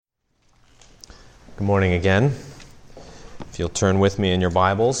Good morning again. If you'll turn with me in your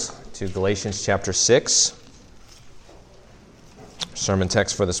Bibles to Galatians chapter 6. Our sermon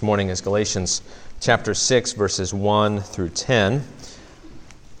text for this morning is Galatians chapter 6, verses 1 through 10.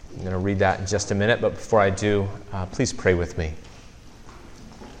 I'm going to read that in just a minute, but before I do, please pray with me.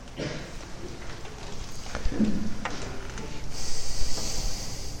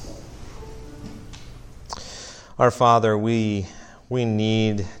 Our Father, we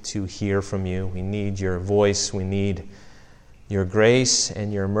need to hear from you. We need your voice. We need your grace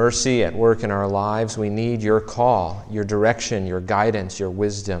and your mercy at work in our lives. We need your call, your direction, your guidance, your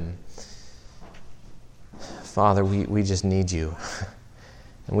wisdom. Father, we just need you.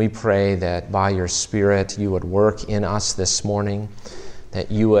 And we pray that by your Spirit you would work in us this morning, that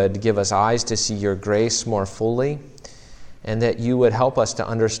you would give us eyes to see your grace more fully, and that you would help us to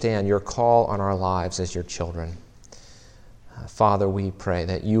understand your call on our lives as your children. Father, we pray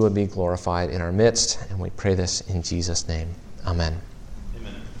that you would be glorified in our midst, and we pray this in Jesus' name. Amen.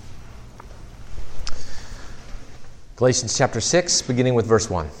 Amen. Galatians chapter 6, beginning with verse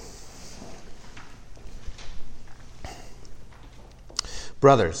 1.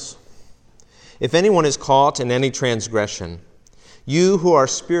 Brothers, if anyone is caught in any transgression, you who are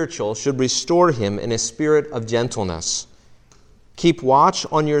spiritual should restore him in a spirit of gentleness. Keep watch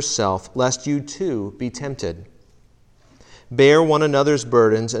on yourself, lest you too be tempted. Bear one another's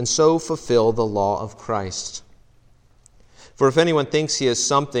burdens, and so fulfill the law of Christ. For if anyone thinks he is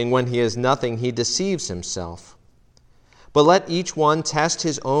something when he is nothing, he deceives himself. But let each one test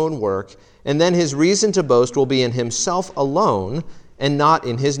his own work, and then his reason to boast will be in himself alone, and not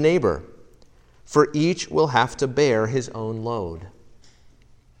in his neighbor. For each will have to bear his own load.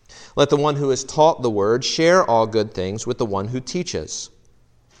 Let the one who is taught the word share all good things with the one who teaches.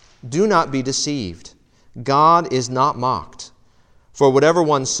 Do not be deceived. God is not mocked. For whatever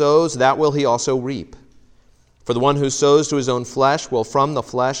one sows, that will he also reap. For the one who sows to his own flesh will from the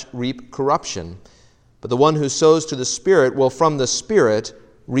flesh reap corruption. But the one who sows to the Spirit will from the Spirit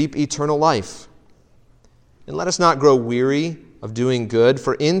reap eternal life. And let us not grow weary of doing good,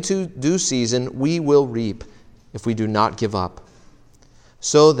 for into due season we will reap if we do not give up.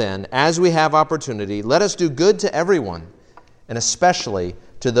 So then, as we have opportunity, let us do good to everyone, and especially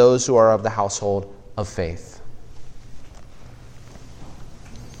to those who are of the household of faith.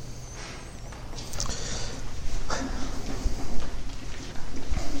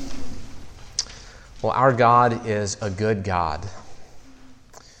 Well, our God is a good God.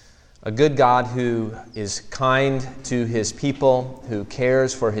 A good God who is kind to his people, who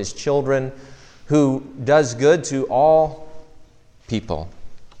cares for his children, who does good to all people.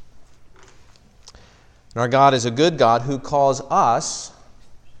 And our God is a good God who calls us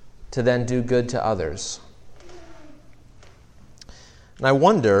to then do good to others. And I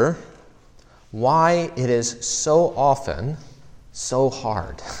wonder why it is so often so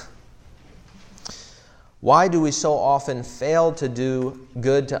hard. Why do we so often fail to do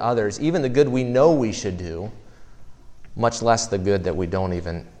good to others, even the good we know we should do, much less the good that we don't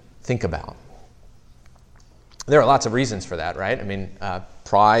even think about? There are lots of reasons for that, right? I mean,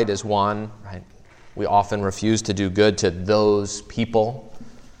 pride is one, right? We often refuse to do good to those people.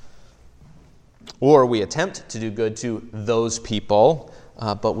 Or we attempt to do good to those people,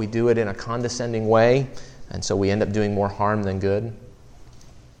 but we do it in a condescending way, and so we end up doing more harm than good.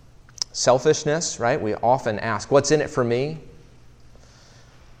 Selfishness, right? We often ask, what's in it for me?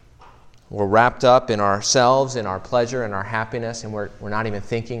 We're wrapped up in ourselves, in our pleasure, in our happiness, and we're not even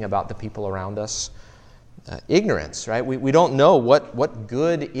thinking about the people around us. Ignorance, right? We don't know what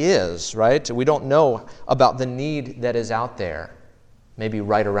good is, right? We don't know about the need that is out there, maybe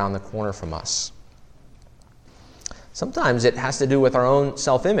right around the corner from us. Sometimes it has to do with our own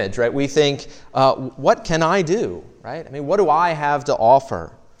self-image, right? We think, what can I do, right? I mean, what do I have to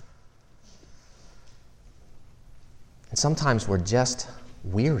offer? And sometimes we're just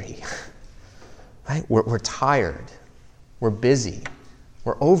weary, right? We're tired. We're busy.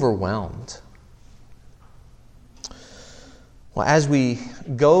 We're overwhelmed. Well, as we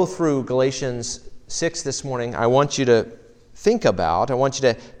go through Galatians 6 this morning, I want you to think about, I want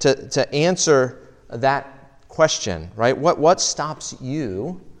you to answer that question, right? What stops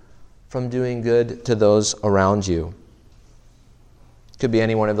you from doing good to those around you? Could be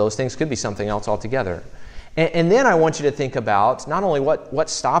any one of those things. Could be something else altogether. And then I want you to think about not only what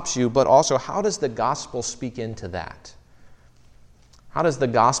stops you, but also how does the gospel speak into that? How does the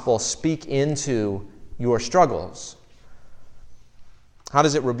gospel speak into your struggles? How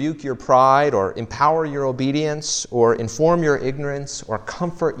does it rebuke your pride or empower your obedience or inform your ignorance or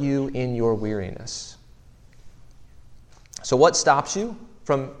comfort you in your weariness? So what stops you?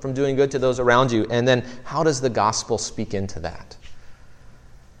 from doing good to those around you? And then how does the gospel speak into that?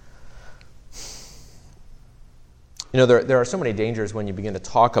 You know, there are so many dangers when you begin to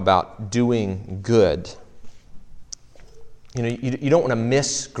talk about doing good. You know, you don't want to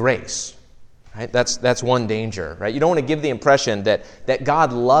miss grace, right? That's one danger, right? You don't want to give the impression that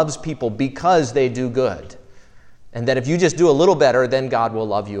God loves people because they do good, and that if you just do a little better, then God will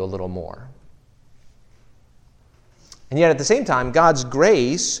love you a little more. And yet at the same time, God's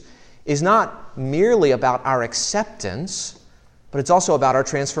grace is not merely about our acceptance, but it's also about our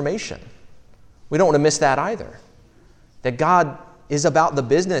transformation. We don't want to miss that either. That God is about the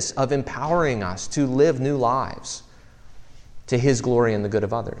business of empowering us to live new lives to His glory and the good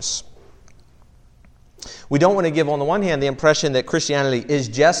of others. We don't want to give, on the one hand, the impression that Christianity is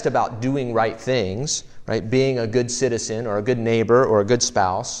just about doing right things, right? Being a good citizen or a good neighbor or a good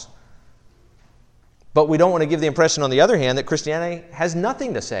spouse. But we don't want to give the impression, on the other hand, that Christianity has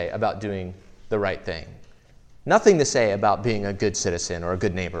nothing to say about doing the right thing. Nothing to say about being a good citizen or a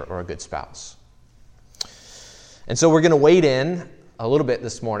good neighbor or a good spouse. And so we're going to wade in a little bit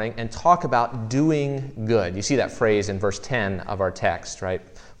this morning and talk about doing good. You see that phrase in verse 10 of our text, right?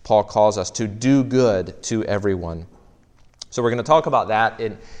 Paul calls us to do good to everyone. So we're going to talk about that.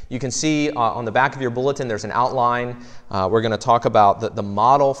 You can see on the back of your bulletin there's an outline. We're going to talk about the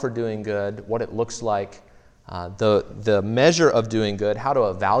model for doing good, what it looks like, the measure of doing good, how to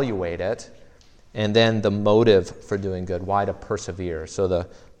evaluate it, and then the motive for doing good, why to persevere. So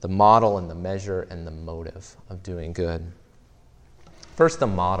the model and the measure and the motive of doing good. First, the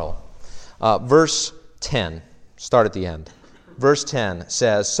model. Verse 10, start at the end. Verse 10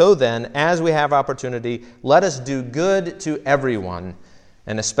 says, "So then, as we have opportunity, let us do good to everyone,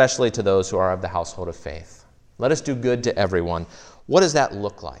 and especially to those who are of the household of faith." Let us do good to everyone. What does that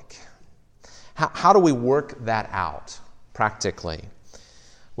look like? How do we work that out practically?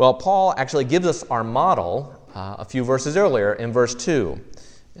 Well, Paul actually gives us our model a few verses earlier in verse 2.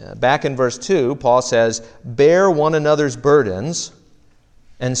 Back in verse 2, Paul says, "Bear one another's burdens,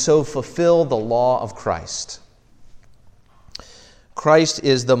 and so fulfill the law of Christ." Christ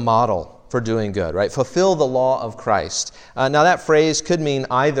is the model for doing good, right? Fulfill the law of Christ. Now that phrase could mean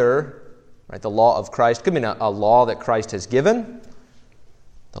either, right, the law of Christ could mean a law that Christ has given,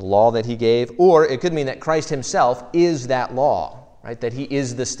 the law that He gave, or it could mean that Christ Himself is that law, right? That He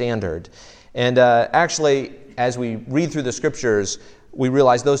is the standard. And actually, as we read through the Scriptures, we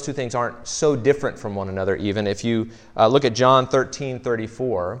realize those two things aren't so different from one another even. If you look at John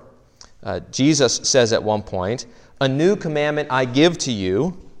 13:34, Jesus says at one point, "A new commandment I give to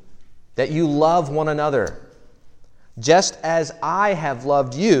you, that you love one another. Just as I have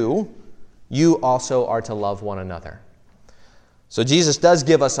loved you, you also are to love one another." So Jesus does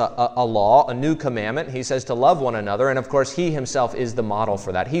give us a law, a new commandment. He says to love one another, and of course He Himself is the model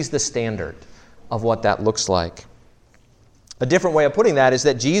for that. He's the standard of what that looks like. A different way of putting that is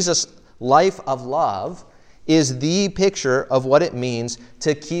that Jesus' life of love is the picture of what it means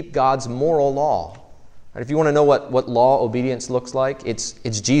to keep God's moral law. Right? If you want to know what law obedience looks like, it's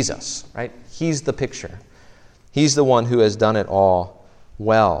Jesus, right? He's the picture. He's the one who has done it all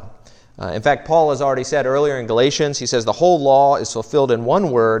well. In fact, Paul has already said earlier in Galatians, he says, the whole law is fulfilled in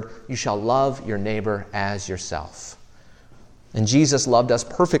one word: you shall love your neighbor as yourself. And Jesus loved us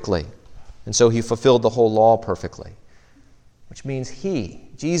perfectly, and so He fulfilled the whole law perfectly. Which means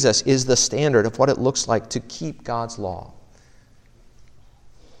Jesus, is the standard of what it looks like to keep God's law.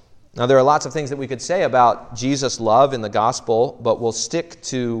 Now, there are lots of things that we could say about Jesus' love in the gospel, but we'll stick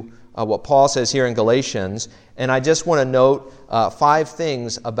to what Paul says here in Galatians. And I just want to note 5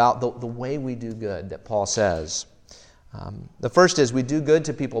 things about the way we do good that Paul says. The first is we do good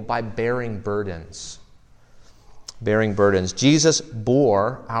to people by bearing burdens. Bearing burdens. Jesus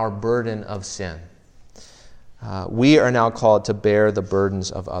bore our burden of sin. We are now called to bear the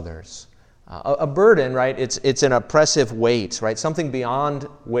burdens of others. A burden, right, it's an oppressive weight, right, something beyond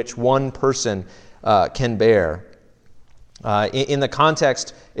which one person can bear. In the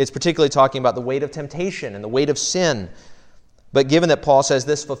context, it's particularly talking about the weight of temptation and the weight of sin. But given that Paul says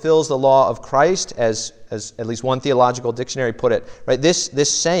this fulfills the law of Christ, as at least one theological dictionary put it, right, this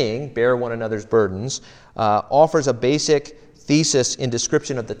saying, bear one another's burdens, offers a basic thesis in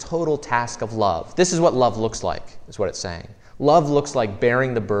description of the total task of love. This is what love looks like, is what it's saying. Love looks like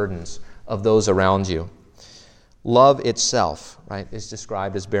bearing the burdens of those around you. Love itself, right, is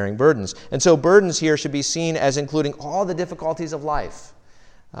described as bearing burdens. And so burdens here should be seen as including all the difficulties of life,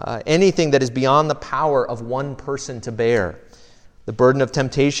 anything that is beyond the power of one person to bear. The burden of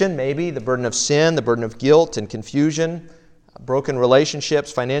temptation, maybe, the burden of sin, the burden of guilt and confusion, broken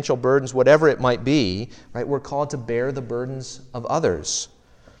relationships, financial burdens, whatever it might be, right? We're called to bear the burdens of others.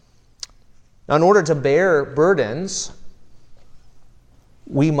 Now, in order to bear burdens,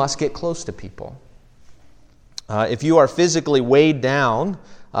 we must get close to people. If you are physically weighed down,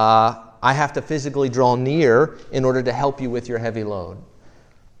 I have to physically draw near in order to help you with your heavy load.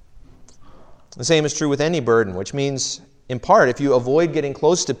 The same is true with any burden, which means, in part, if you avoid getting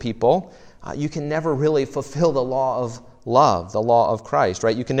close to people, you can never really fulfill the law of love, the law of Christ,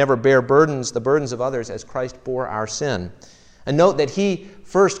 right? You can never bear the burdens of others as Christ bore our sin. And note that He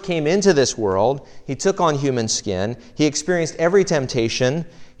first came into this world, He took on human skin, He experienced every temptation,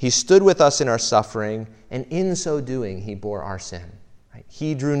 He stood with us in our suffering, and in so doing, He bore our sin. Right?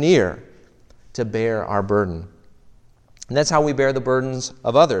 He drew near to bear our burden. And that's how we bear the burdens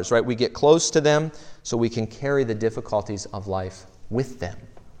of others, right? We get close to them so we can carry the difficulties of life with them.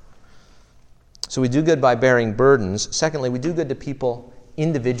 So we do good by bearing burdens. Secondly, we do good to people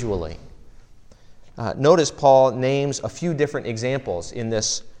individually. Notice Paul names a few different examples in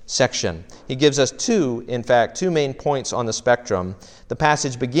this section. He gives us two main points on the spectrum. The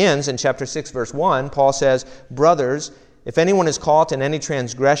passage begins in chapter 6, verse 1. Paul says, "Brothers, if anyone is caught in any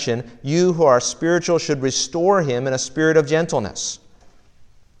transgression, you who are spiritual should restore him in a spirit of gentleness."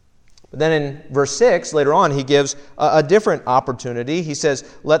 But then in verse 6, later on, he gives a different opportunity. He says,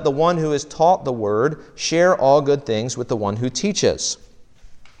 "Let the one who is taught the word share all good things with the one who teaches."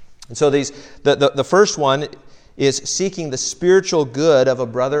 And so the first one is seeking the spiritual good of a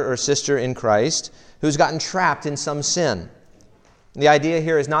brother or sister in Christ who's gotten trapped in some sin. The idea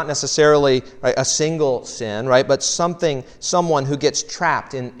here is not necessarily a single sin, right, but someone who gets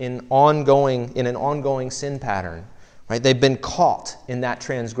trapped in an ongoing sin pattern. Right? They've been caught in that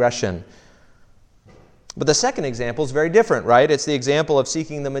transgression. But the second example is very different, right? It's the example of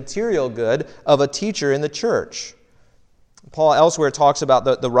seeking the material good of a teacher in the church. Paul elsewhere talks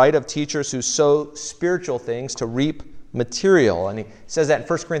about the right of teachers who sow spiritual things to reap material. And he says that in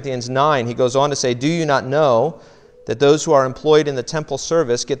 1 Corinthians 9. He goes on to say, "Do you not know that those who are employed in the temple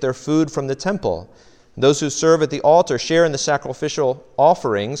service get their food from the temple? And those who serve at the altar share in the sacrificial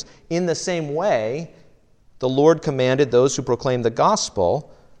offerings. In the same way, the Lord commanded those who proclaim the gospel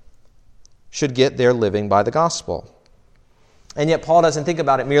should get their living by the gospel." And yet Paul doesn't think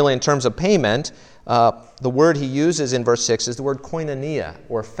about it merely in terms of payment. The word he uses in verse 6 is the word koinonia,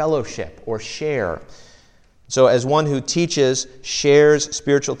 or fellowship, or share. So as one who teaches shares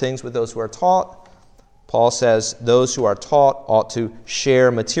spiritual things with those who are taught, Paul says those who are taught ought to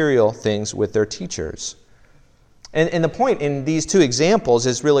share material things with their teachers. And the point in these two examples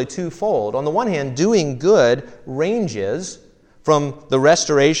is really twofold. On the one hand, doing good ranges from the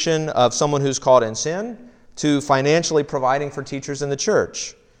restoration of someone who's caught in sin to financially providing for teachers in the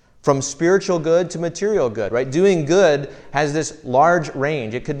church. From spiritual good to material good, right? Doing good has this large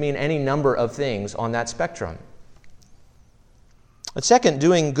range. It could mean any number of things on that spectrum. But second,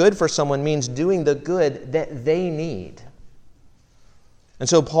 doing good for someone means doing the good that they need. And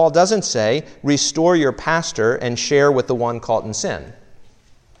so Paul doesn't say, restore your pastor and share with the one caught in sin.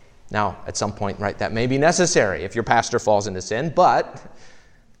 Now, at some point, right, that may be necessary if your pastor falls into sin, but,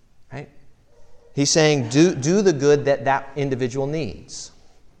 right, he's saying do the good that individual needs.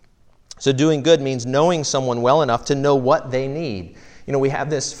 So doing good means knowing someone well enough to know what they need. You know, we have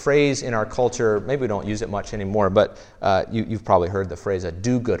this phrase in our culture, maybe we don't use it much anymore, but you've probably heard the phrase a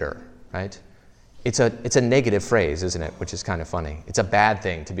do-gooder, right? It's a negative phrase, isn't it? Which is kind of funny. It's a bad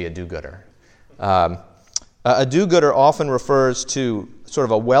thing to be a do-gooder. A do-gooder often refers to sort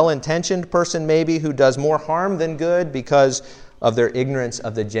of a well-intentioned person maybe who does more harm than good because of their ignorance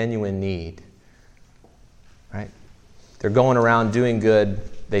of the genuine need. Right? They're going around doing good,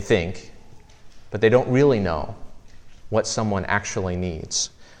 they think, but they don't really know what someone actually needs.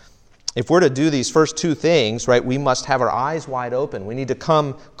 If we're to do these first two things, right, we must have our eyes wide open. We need to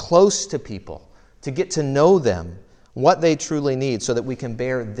come close to people, to get to know them, what they truly need, so that we can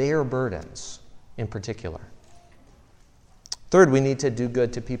bear their burdens in particular. Third, we need to do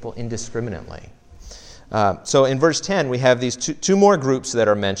good to people indiscriminately. So in verse 10, we have these two more groups that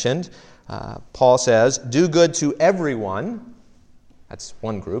are mentioned. Paul says, do good to everyone. That's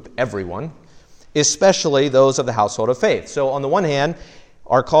one group, everyone, especially those of the household of faith. So on the one hand,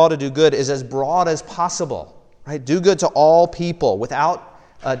 our call to do good is as broad as possible. Right? Do good to all people without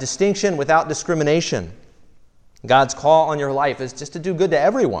distinction, without discrimination. God's call on your life is just to do good to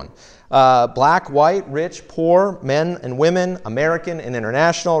everyone. Black, white, rich, poor, men and women, American and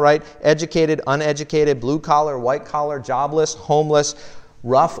international, right? Educated, uneducated, blue collar, white collar, jobless, homeless,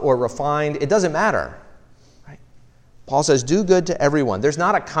 rough or refined. It doesn't matter. Right? Paul says, do good to everyone. There's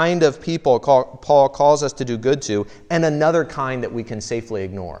not a kind of people Paul calls us to do good to and another kind that we can safely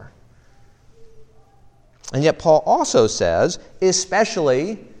ignore. And yet Paul also says,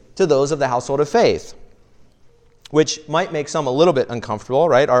 especially to to those of the household of faith, which might make some a little bit uncomfortable,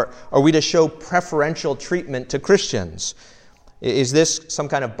 right? Are we to show preferential treatment to Christians? Is this some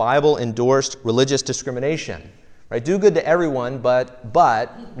kind of Bible-endorsed religious discrimination? Right? Do good to everyone, but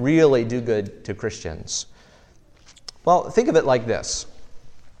really do good to Christians. Well, think of it like this.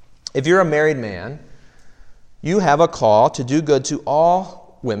 If you're a married man, you have a call to do good to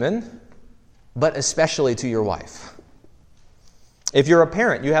all women, but especially to your wife. If you're a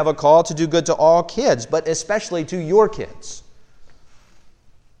parent, you have a call to do good to all kids, but especially to your kids.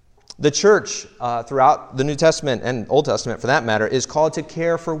 The church, throughout the New Testament and Old Testament for that matter, is called to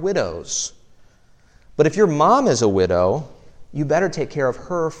care for widows. But if your mom is a widow, you better take care of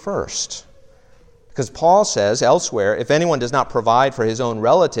her first. Because Paul says elsewhere, if anyone does not provide for his own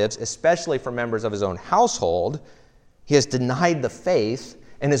relatives, especially for members of his own household, he has denied the faith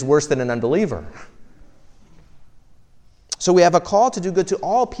and is worse than an unbeliever. So we have a call to do good to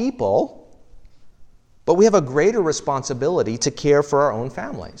all people, but we have a greater responsibility to care for our own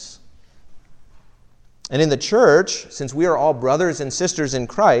families. And in the church, since we are all brothers and sisters in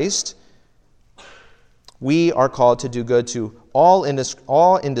Christ, we are called to do good to all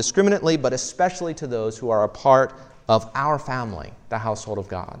indiscriminately, but especially to those who are a part of our family, the household of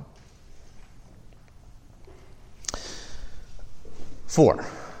God. 4,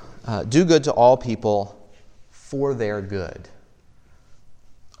 do good to all people for their good.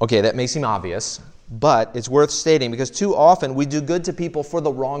 Okay, that may seem obvious, but it's worth stating because too often we do good to people for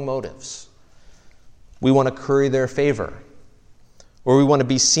the wrong motives. We want to curry their favor, or we want to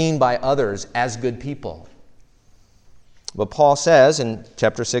be seen by others as good people. But Paul says in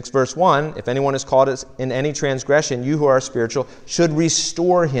chapter 6, verse 1, if anyone is caught in any transgression, you who are spiritual should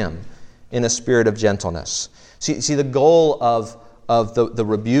restore him in a spirit of gentleness. See, the goal of the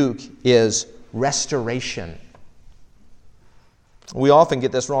rebuke is restoration. We often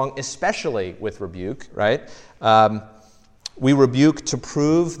get this wrong, especially with rebuke, right? We rebuke to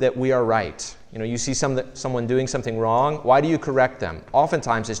prove that we are right. You see someone doing something wrong. Why do you correct them?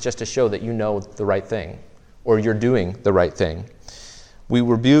 Oftentimes it's just to show that you know the right thing, or you're doing the right thing. We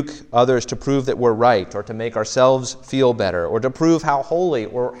rebuke others to prove that we're right, or to make ourselves feel better, or to prove how holy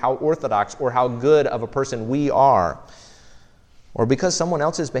or how orthodox or how good of a person we are, or because someone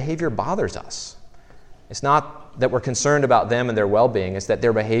else's behavior bothers us. It's not that we're concerned about them and their well-being, it's that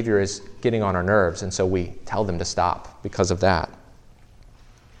their behavior is getting on our nerves, and so we tell them to stop because of that.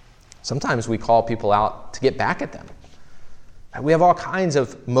 Sometimes we call people out to get back at them. We have all kinds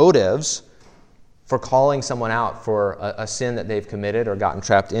of motives for calling someone out for a sin that they've committed or gotten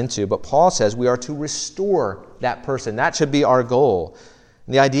trapped into. But Paul says we are to restore that person. That should be our goal.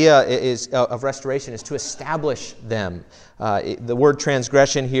 And the idea of restoration is to establish them. The word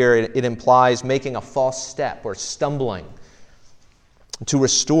transgression here, it implies making a false step or stumbling. To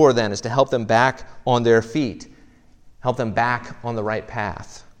restore then is to help them back on their feet, help them back on the right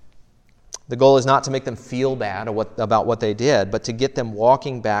path. The goal is not to make them feel bad about what they did, but to get them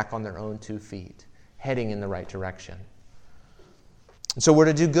walking back on their own 2 feet, heading in the right direction. And so we're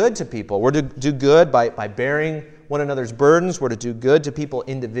to do good to people. We're to do good by bearing one another's burdens. We're to do good to people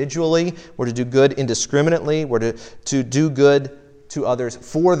individually. We're to do good indiscriminately. We're to do good to others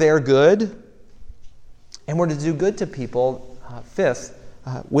for their good. And we're to do good to people, 5th,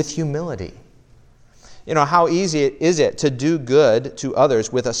 with humility. How easy is it to do good to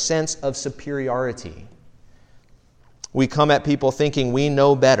others with a sense of superiority? We come at people thinking we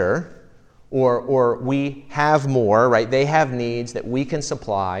know better, or we have more, right? They have needs that we can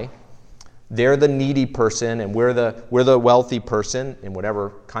supply. They're the needy person, and we're the wealthy person, in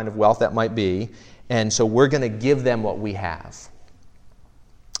whatever kind of wealth that might be. And so we're going to give them what we have.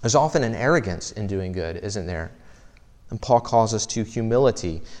 There's often an arrogance in doing good, isn't there? And Paul calls us to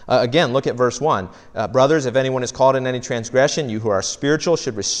humility. Again, look at verse 1. Brothers, if anyone is caught in any transgression, you who are spiritual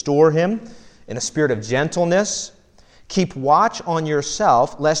should restore him in a spirit of gentleness. Keep watch on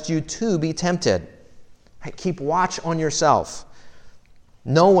yourself, lest you too be tempted. Right? Keep watch on yourself.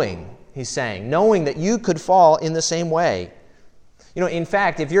 Knowing, he's saying, knowing that you could fall in the same way. In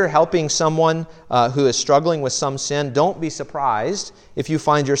fact, if you're helping someone who is struggling with some sin, don't be surprised if you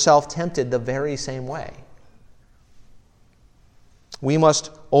find yourself tempted the very same way. We must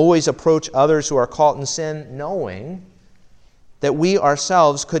always approach others who are caught in sin knowing that we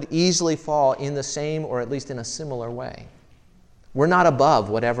ourselves could easily fall in the same or at least in a similar way. We're not above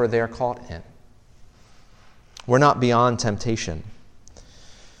whatever they're caught in. We're not beyond temptation.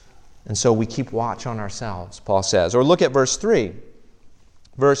 And so we keep watch on ourselves, Paul says. Or look at verse 3.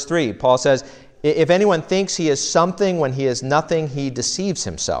 Verse 3, Paul says, if anyone thinks he is something when he is nothing, he deceives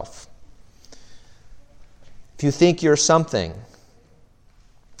himself. If you think you're something,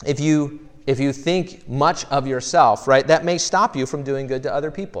 if you think much of yourself, right, that may stop you from doing good to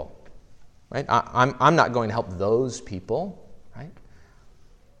other people. Right? I'm not going to help those people, right?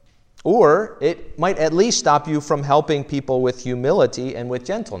 Or it might at least stop you from helping people with humility and with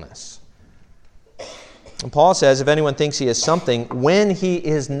gentleness. And Paul says, if anyone thinks he is something, when he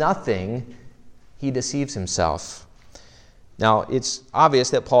is nothing, he deceives himself. Now, it's obvious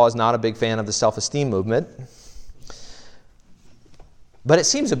that Paul is not a big fan of the self-esteem movement. But it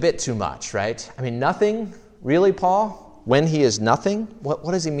seems a bit too much, right? I mean, nothing? Really, Paul? When he is nothing? What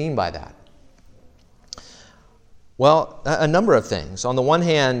does he mean by that? Well, a number of things. On the one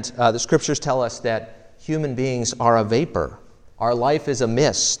hand, the Scriptures tell us that human beings are a vapor. Our life is a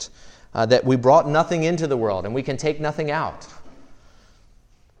mist. That we brought nothing into the world and we can take nothing out.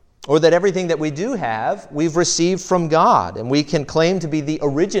 Or that everything that we do have, we've received from God and we can claim to be the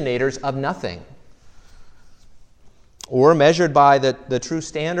originators of nothing. Or measured by the true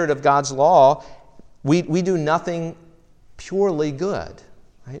standard of God's law, we do nothing purely good.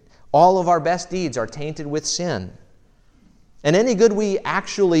 Right? All of our best deeds are tainted with sin. And any good we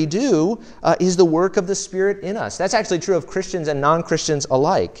actually do is the work of the Spirit in us. That's actually true of Christians and non-Christians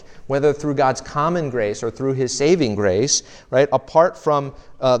alike, whether through God's common grace or through His saving grace. Right? Apart from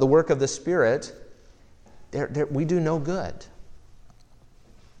the work of the Spirit, we do no good.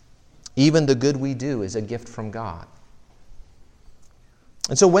 Even the good we do is a gift from God.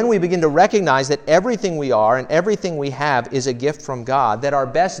 And so when we begin to recognize that everything we are and everything we have is a gift from God, that our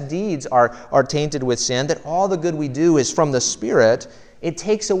best deeds are tainted with sin, that all the good we do is from the Spirit, it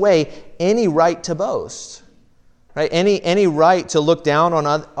takes away any right to boast, right? Any right to look down on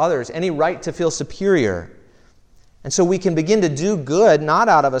others, any right to feel superior. And so we can begin to do good not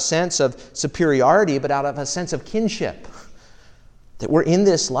out of a sense of superiority, but out of a sense of kinship, that we're in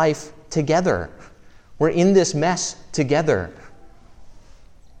this life together. We're in this mess together.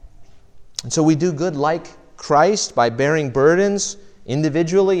 And so we do good like Christ by bearing burdens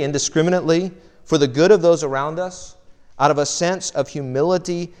individually, indiscriminately, for the good of those around us, out of a sense of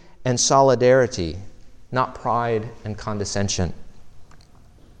humility and solidarity, not pride and condescension.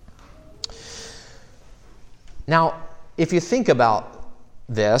 Now, if you think about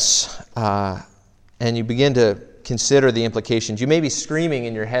this and you begin to consider the implications, you may be screaming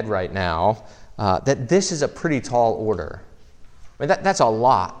in your head right now that this is a pretty tall order. I mean, that's a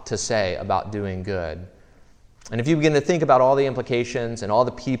lot to say about doing good. And if you begin to think about all the implications and all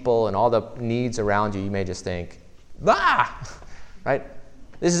the people and all the needs around you, you may just think, right?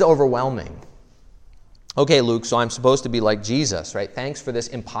 This is overwhelming. Okay, Luke, so I'm supposed to be like Jesus, right? Thanks for this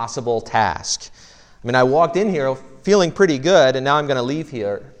impossible task. I mean, I walked in here feeling pretty good, and now I'm going to leave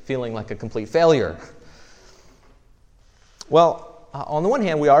here feeling like a complete failure. Well, on the one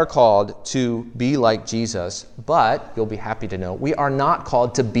hand, we are called to be like Jesus, but you'll be happy to know we are not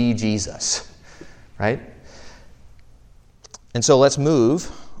called to be Jesus, right? And so let's move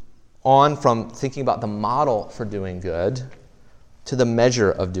on from thinking about the model for doing good to the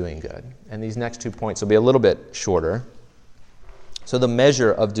measure of doing good. And these next 2 points will be a little bit shorter. So the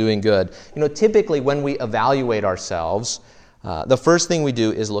measure of doing good. You know, typically when we evaluate ourselves, the first thing we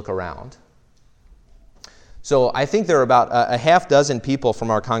do is look around. So I think there are about a half dozen people from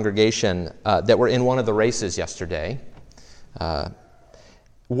our congregation that were in one of the races yesterday.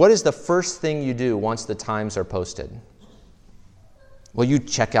 What is the first thing you do once the times are posted? Well, you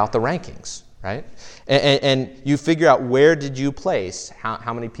check out the rankings, right? And you figure out where did you place,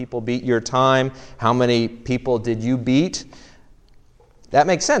 how many people beat your time, how many people did you beat. That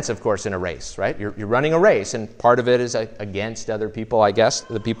makes sense, of course, in a race, right? You're running a race, and part of it is against other people, I guess,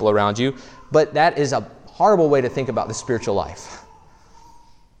 the people around you. But that is a horrible way to think about the spiritual life.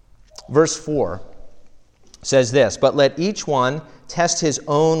 Verse 4 says this, "But let each one test his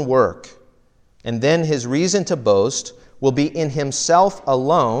own work, and then his reason to boast will be in himself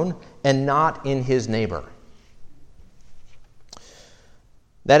alone and not in his neighbor."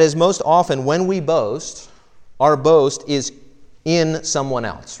 That is, most often when we boast, our boast is in someone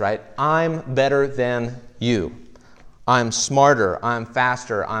else, right? I'm better than you. I'm smarter, I'm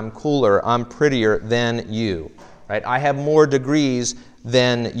faster, I'm cooler, I'm prettier than you, right? I have more degrees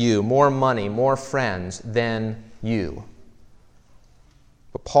than you, more money, more friends than you.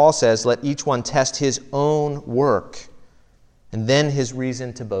 But Paul says, let each one test his own work, and then his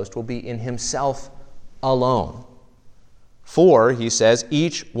reason to boast will be in himself alone. For, he says,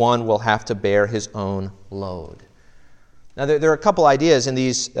 each one will have to bear his own load. Now, there are a couple ideas in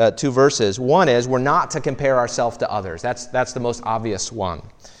these two verses. One is we're not to compare ourselves to others. That's the most obvious one.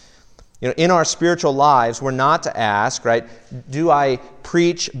 You know, in our spiritual lives, we're not to ask, right, do I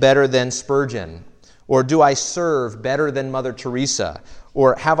preach better than Spurgeon? Or do I serve better than Mother Teresa?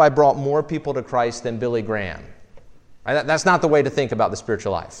 Or have I brought more people to Christ than Billy Graham? Right? That's not the way to think about the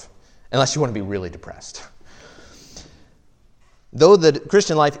spiritual life, unless you want to be really depressed. Though the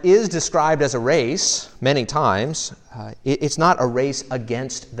Christian life is described as a race many times, it's not a race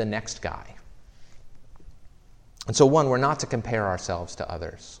against the next guy. And so, one, we're not to compare ourselves to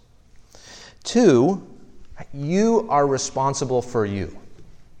others. Two, you are responsible for you.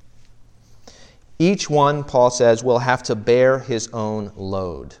 Each one, Paul says, will have to bear his own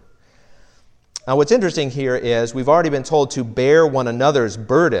load. Now, what's interesting here is we've already been told to bear one another's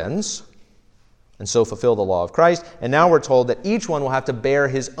burdens and so fulfill the law of Christ. And now we're told that each one will have to bear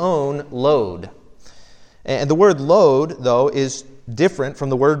his own load. And the word load, though, is different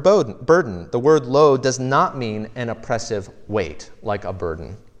from the word burden. The word load does not mean an oppressive weight, like a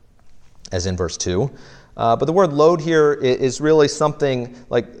burden, as in verse 2. But the word load here is really something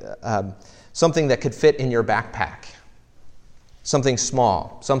like something that could fit in your backpack, something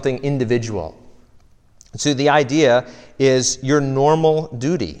small, something individual. So the idea is your normal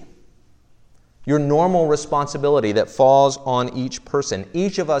duty, your normal responsibility that falls on each person.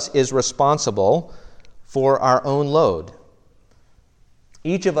 Each of us is responsible for our own load.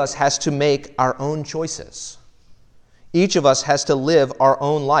 Each of us has to make our own choices. Each of us has to live our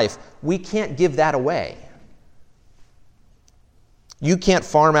own life. We can't give that away. You can't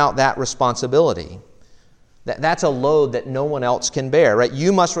farm out that responsibility. That's a load that no one else can bear, right?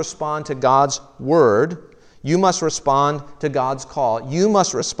 You must respond to God's word. You must respond to God's call. You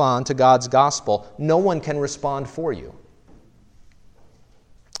must respond to God's gospel. No one can respond for you.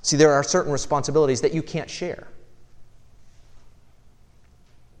 See, there are certain responsibilities that you can't share.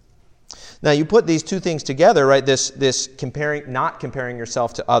 Now, you put these two things together, right? This comparing, not comparing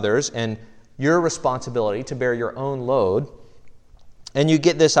yourself to others, and your responsibility to bear your own load, and you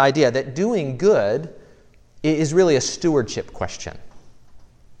get this idea that doing good is really a stewardship question.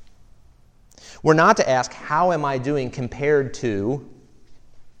 We're not to ask, how am I doing compared to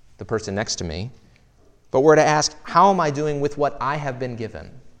the person next to me? But we're to ask, how am I doing with what I have been given?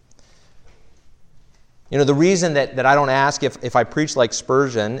 You know, the reason that I don't ask if I preach like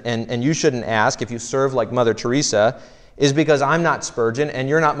Spurgeon, and you shouldn't ask if you serve like Mother Teresa, is because I'm not Spurgeon and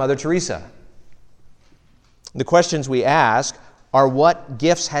you're not Mother Teresa. The questions we ask are, what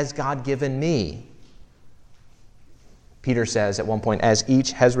gifts has God given me? Peter says at one point, as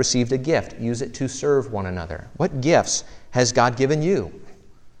each has received a gift, use it to serve one another. What gifts has God given you?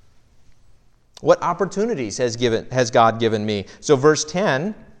 What opportunities has God given me? So verse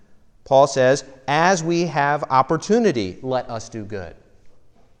 10, Paul says, as we have opportunity, let us do good.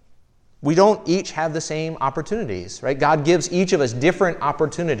 We don't each have the same opportunities, right? God gives each of us different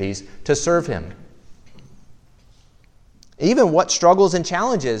opportunities to serve Him. Even what struggles and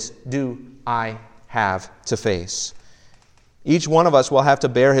challenges do I have to face? Each one of us will have to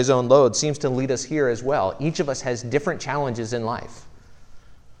bear his own load. Seems to lead us here as well. Each of us has different challenges in life.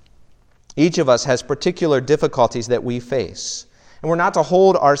 Each of us has particular difficulties that we face. And we're not to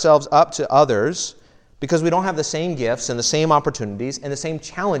hold ourselves up to others because we don't have the same gifts and the same opportunities and the same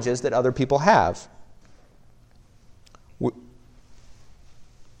challenges that other people have.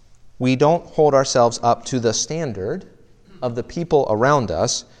 We don't hold ourselves up to the standard of the people around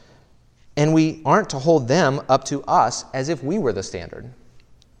us, and we aren't to hold them up to us as if we were the standard.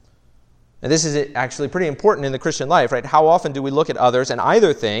 And this is actually pretty important in the Christian life, right? How often do we look at others and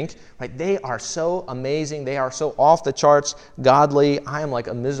either think, right, they are so amazing, they are so off the charts, godly, I am like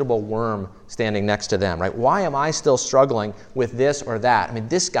a miserable worm standing next to them, right? Why am I still struggling with this or that? I mean,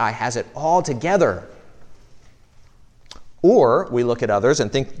 this guy has it all together. Or we look at others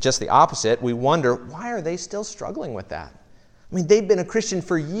and think just the opposite. We wonder, why are they still struggling with that? I mean, they've been a Christian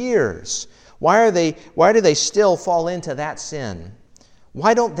for years. Why do they still fall into that sin?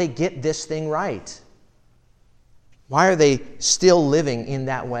 Why don't they get this thing right? Why are they still living in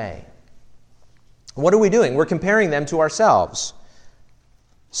that way? What are we doing? We're comparing them to ourselves.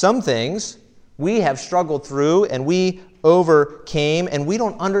 Some things we have struggled through and we overcame, and we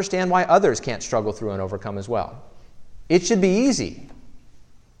don't understand why others can't struggle through and overcome as well. It should be easy.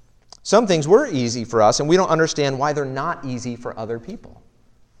 Some things were easy for us, and we don't understand why they're not easy for other people.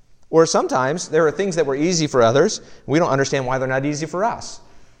 Or sometimes there are things that were easy for others, and we don't understand why they're not easy for us.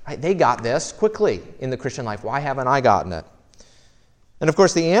 Right? They got this quickly in the Christian life. Why haven't I gotten it? And of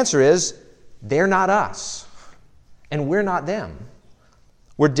course, the answer is, they're not us, and we're not them.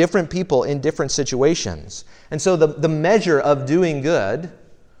 We're different people in different situations. And so the measure of doing good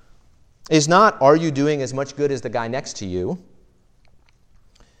is not, are you doing as much good as the guy next to you?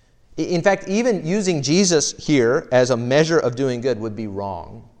 In fact, even using Jesus here as a measure of doing good would be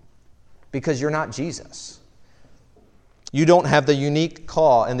wrong, because you're not Jesus. You don't have the unique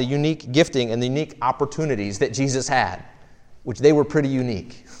call and the unique gifting and the unique opportunities that Jesus had, which they were pretty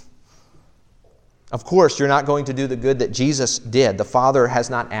unique. Of course, you're not going to do the good that Jesus did. The Father has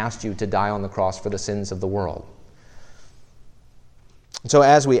not asked you to die on the cross for the sins of the world. So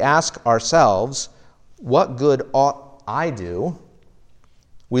as we ask ourselves, what good ought I do?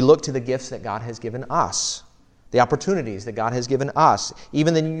 We look to the gifts that God has given us, the opportunities that God has given us,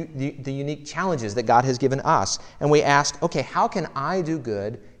 even the unique challenges that God has given us. And we ask, okay, how can I do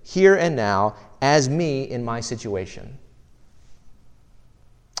good here and now as me in my situation?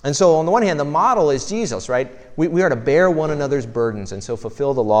 And so on the one hand, the model is Jesus, right? We are to bear one another's burdens and so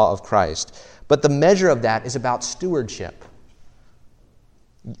fulfill the law of Christ. But the measure of that is about stewardship.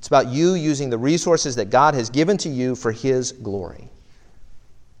 It's about you using the resources that God has given to you for His glory.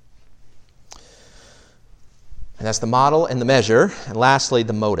 And that's the model and the measure. And lastly,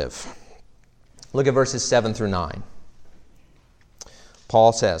 the motive. Look at verses 7 through 9.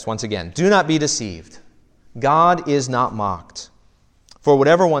 Paul says, once again, "Do not be deceived. God is not mocked. For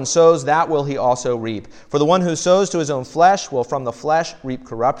whatever one sows, that will he also reap. For the one who sows to his own flesh will from the flesh reap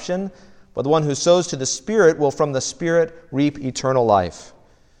corruption, but the one who sows to the Spirit will from the Spirit reap eternal life.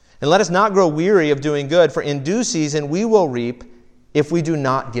 And let us not grow weary of doing good, for in due season we will reap if we do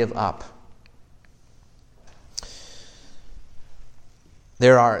not give up."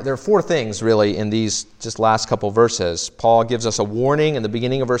 There are four things, really, in these just last couple verses. Paul gives us a warning in the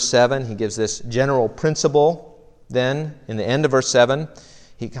beginning of verse 7. He gives this general principle. Then, in the end of verse 7,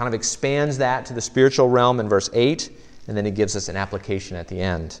 he kind of expands that to the spiritual realm in verse 8, and then he gives us an application at the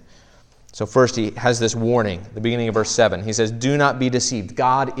end. So first, he has this warning, the beginning of verse 7. He says, "Do not be deceived.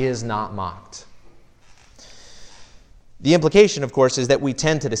 God is not mocked." The implication, of course, is that we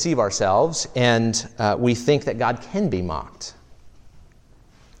tend to deceive ourselves, and we think that God can be mocked.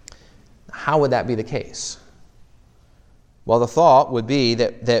 How would that be the case? Well, the thought would be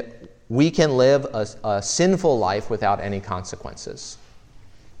that we can live a sinful life without any consequences.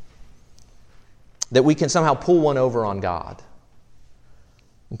 That we can somehow pull one over on God.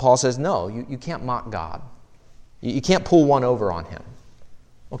 And Paul says, no, you can't mock God. You can't pull one over on Him.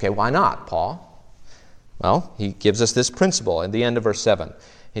 Okay, why not, Paul? Well, he gives us this principle at the end of verse 7.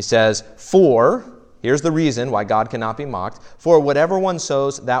 He says, here's the reason why God cannot be mocked, "For whatever one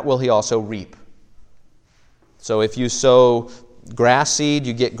sows, that will he also reap." So if you sow grass seed,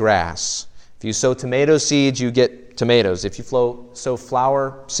 you get grass. If you sow tomato seeds, you get tomatoes. If you sow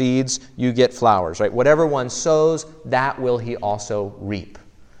flower seeds, you get flowers, right? Whatever one sows, that will he also reap.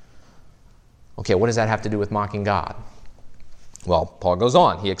 Okay, what does that have to do with mocking God? Well, Paul goes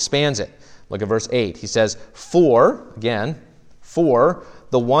on. He expands it. Look at verse 8. He says, For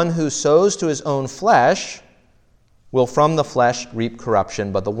the one who sows to his own flesh will from the flesh reap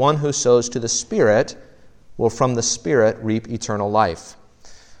corruption, but the one who sows to the Spirit will from the Spirit reap eternal life."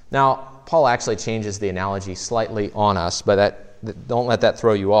 Now, Paul actually changes the analogy slightly on us, but don't let that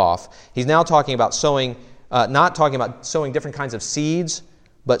throw you off. He's now talking about sowing, not talking about sowing different kinds of seeds,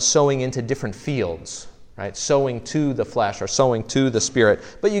 but sowing into different fields, right? Sowing to the flesh or sowing to the Spirit.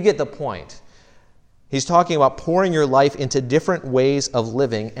 But you get the point. He's talking about pouring your life into different ways of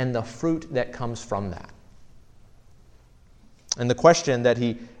living and the fruit that comes from that. And the question that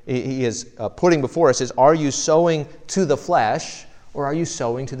he is putting before us is, are you sowing to the flesh or are you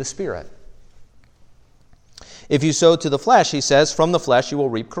sowing to the Spirit? If you sow to the flesh, he says, from the flesh you will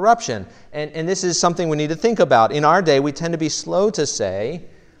reap corruption. And this is something we need to think about. In our day, we tend to be slow to say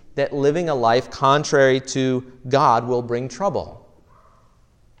that living a life contrary to God will bring trouble.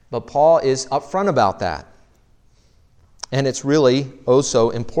 But Paul is upfront about that. And it's really so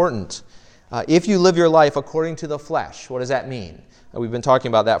important. If you live your life according to the flesh, what does that mean? We've been talking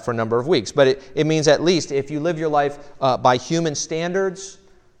about that for a number of weeks. But it means at least if you live your life by human standards,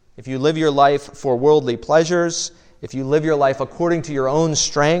 if you live your life for worldly pleasures, if you live your life according to your own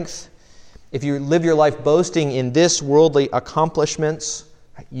strength, if you live your life boasting in this worldly accomplishments,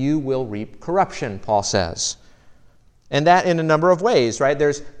 you will reap corruption, Paul says. And that in a number of ways, right?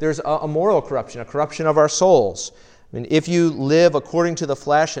 There's a moral corruption, a corruption of our souls. I mean, if you live according to the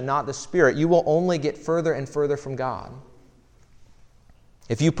flesh and not the Spirit, you will only get further and further from God.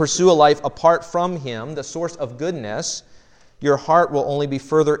 If you pursue a life apart from Him, the source of goodness, your heart will only be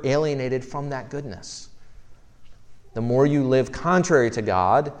further alienated from that goodness. The more you live contrary to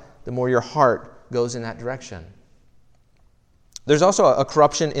God, the more your heart goes in that direction. There's also a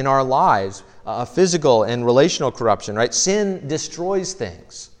corruption in our lives, a physical and relational corruption, right? Sin destroys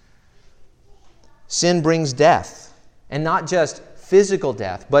things. Sin brings death, and not just physical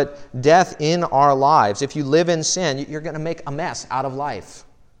death, but death in our lives. If you live in sin, you're going to make a mess out of life.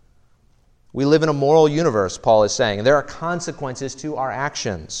 We live in a moral universe, Paul is saying, and there are consequences to our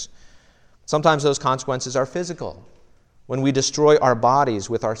actions. Sometimes those consequences are physical, when we destroy our bodies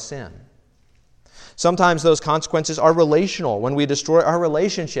with our sin. Sometimes those consequences are relational, when we destroy our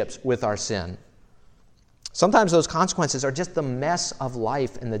relationships with our sin. Sometimes those consequences are just the mess of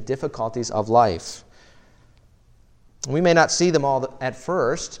life and the difficulties of life. We may not see them all at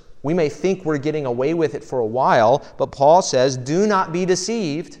first. We may think we're getting away with it for a while, but Paul says, do not be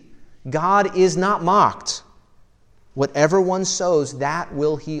deceived. God is not mocked. Whatever one sows, that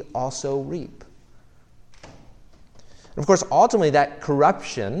will he also reap. And of course, ultimately, that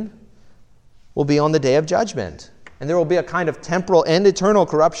corruption will be on the day of judgment. And there will be a kind of temporal and eternal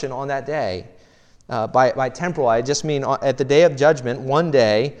corruption on that day. By temporal, I just mean at the day of judgment, one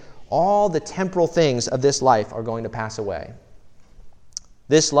day, all the temporal things of this life are going to pass away.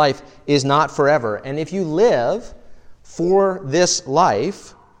 This life is not forever. And if you live for this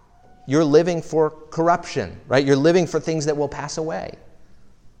life, you're living for corruption, right? You're living for things that will pass away.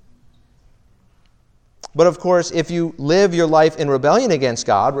 But of course, if you live your life in rebellion against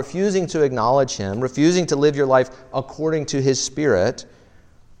God, refusing to acknowledge Him, refusing to live your life according to His Spirit,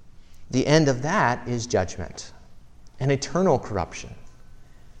 the end of that is judgment and eternal corruption.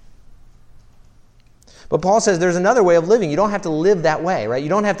 But Paul says there's another way of living. You don't have to live that way, right? You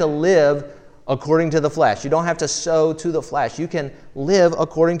don't have to live according to the flesh. You don't have to sow to the flesh. You can live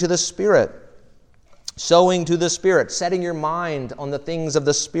according to the Spirit. Sowing to the Spirit, setting your mind on the things of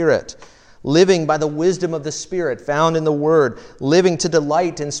the Spirit, living by the wisdom of the Spirit found in the Word, living to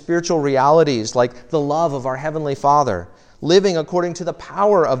delight in spiritual realities like the love of our Heavenly Father, living according to the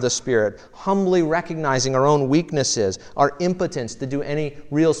power of the Spirit, humbly recognizing our own weaknesses, our impotence to do any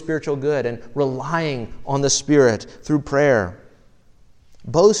real spiritual good, and relying on the Spirit through prayer.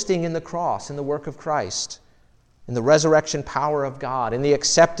 Boasting in the cross, in the work of Christ, in the resurrection power of God, in the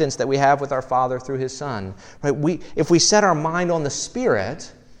acceptance that we have with our Father through His Son. Right? If we set our mind on the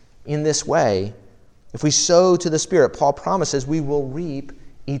Spirit in this way, if we sow to the Spirit, Paul promises we will reap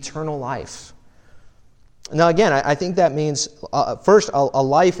eternal life. Now again, I think that means, first, a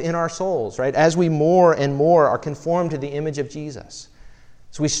life in our souls, right? As we more and more are conformed to the image of Jesus.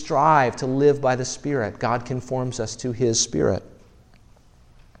 As we strive to live by the Spirit, God conforms us to His Spirit.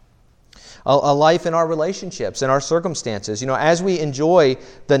 A life in our relationships, in our circumstances, as we enjoy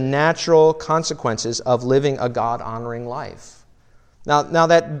the natural consequences of living a God-honoring life. Now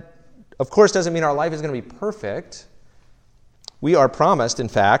that, of course, doesn't mean our life is going to be perfect. We are promised, in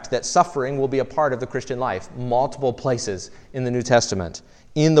fact, that suffering will be a part of the Christian life. Multiple places in the New Testament.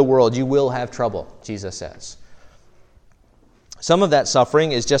 In the world, you will have trouble, Jesus says. Some of that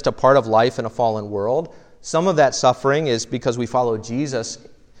suffering is just a part of life in a fallen world. Some of that suffering is because we follow Jesus,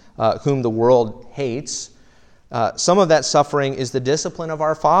 whom the world hates. Some of that suffering is the discipline of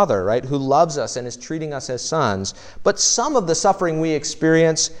our Father, right, who loves us and is treating us as sons. But some of the suffering we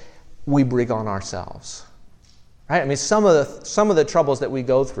experience, we bring on ourselves. Right? I mean, some of the troubles that we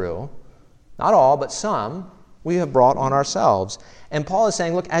go through, not all, but some, we have brought on ourselves. And Paul is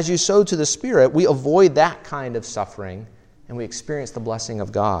saying, look, as you sow to the Spirit, we avoid that kind of suffering, and we experience the blessing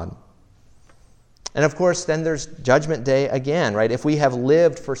of God. And of course, then there's Judgment Day again, right? If we have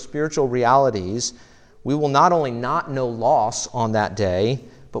lived for spiritual realities, we will not only not know loss on that day,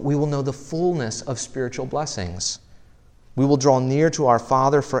 but we will know the fullness of spiritual blessings. We will draw near to our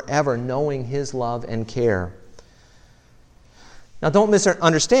Father forever, knowing His love and care. Now, don't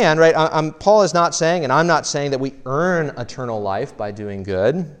misunderstand, right? Paul is not saying, and I'm not saying, that we earn eternal life by doing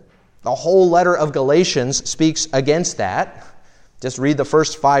good. The whole letter of Galatians speaks against that. Just read the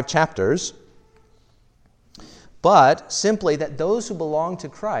first 5 chapters. But simply that those who belong to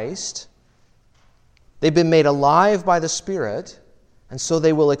Christ, they've been made alive by the Spirit, and so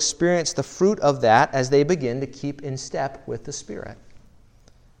they will experience the fruit of that as they begin to keep in step with the Spirit.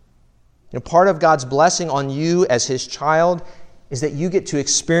 Part of God's blessing on you as His child is that you get to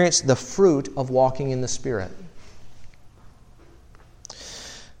experience the fruit of walking in the Spirit.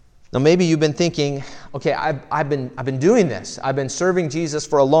 Now maybe you've been thinking, okay, I've been doing this. I've been serving Jesus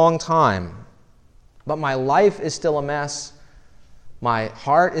for a long time, but my life is still a mess. My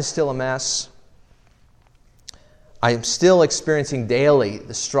heart is still a mess. I am still experiencing daily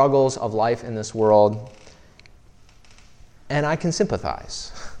the struggles of life in this world, and I can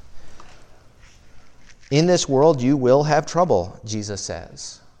sympathize. In this world you will have trouble, Jesus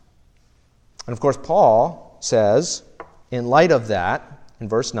says. And of course, Paul says, in light of that, in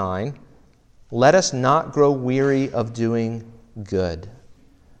verse 9, let us not grow weary of doing good,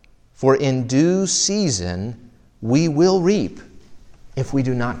 for in due season we will reap if we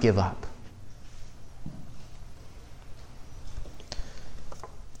do not give up.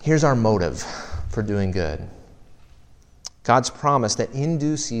 Here's our motive for doing good. God's promise that in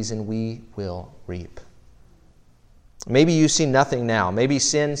due season we will reap. Maybe you see nothing now. Maybe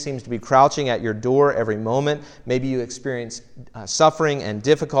sin seems to be crouching at your door every moment. Maybe you experience suffering and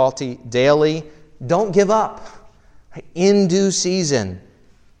difficulty daily. Don't give up. In due season,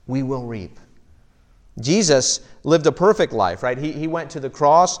 we will reap. Jesus lived a perfect life, right? He went to the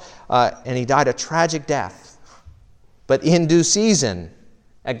cross and he died a tragic death. But in due season,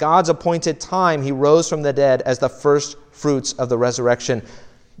 at God's appointed time, he rose from the dead as the first fruits of the resurrection.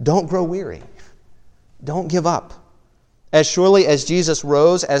 Don't grow weary. Don't give up. As surely as Jesus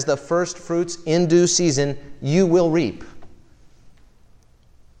rose as the first fruits in due season, you will reap.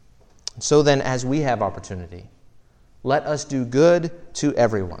 So then, as we have opportunity, let us do good to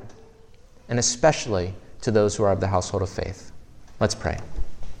everyone, and especially to those who are of the household of faith. Let's pray.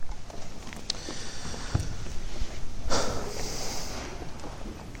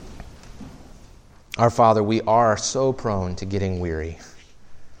 Our Father, we are so prone to getting weary.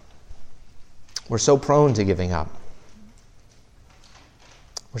 We're so prone to giving up.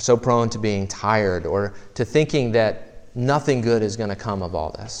 We're so prone to being tired or to thinking that nothing good is going to come of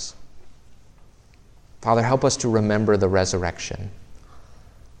all this. Father, help us to remember the resurrection.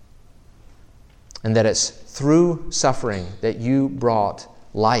 And that it's through suffering that you brought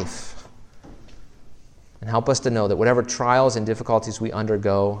life. And help us to know that whatever trials and difficulties we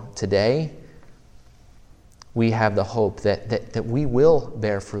undergo today, we have the hope that we will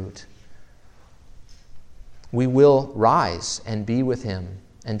bear fruit. We will rise and be with him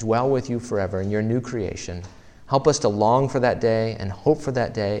and dwell with you forever in your new creation. Help us to long for that day and hope for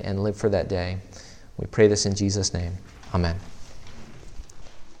that day and live for that day. We pray this in Jesus' name. Amen.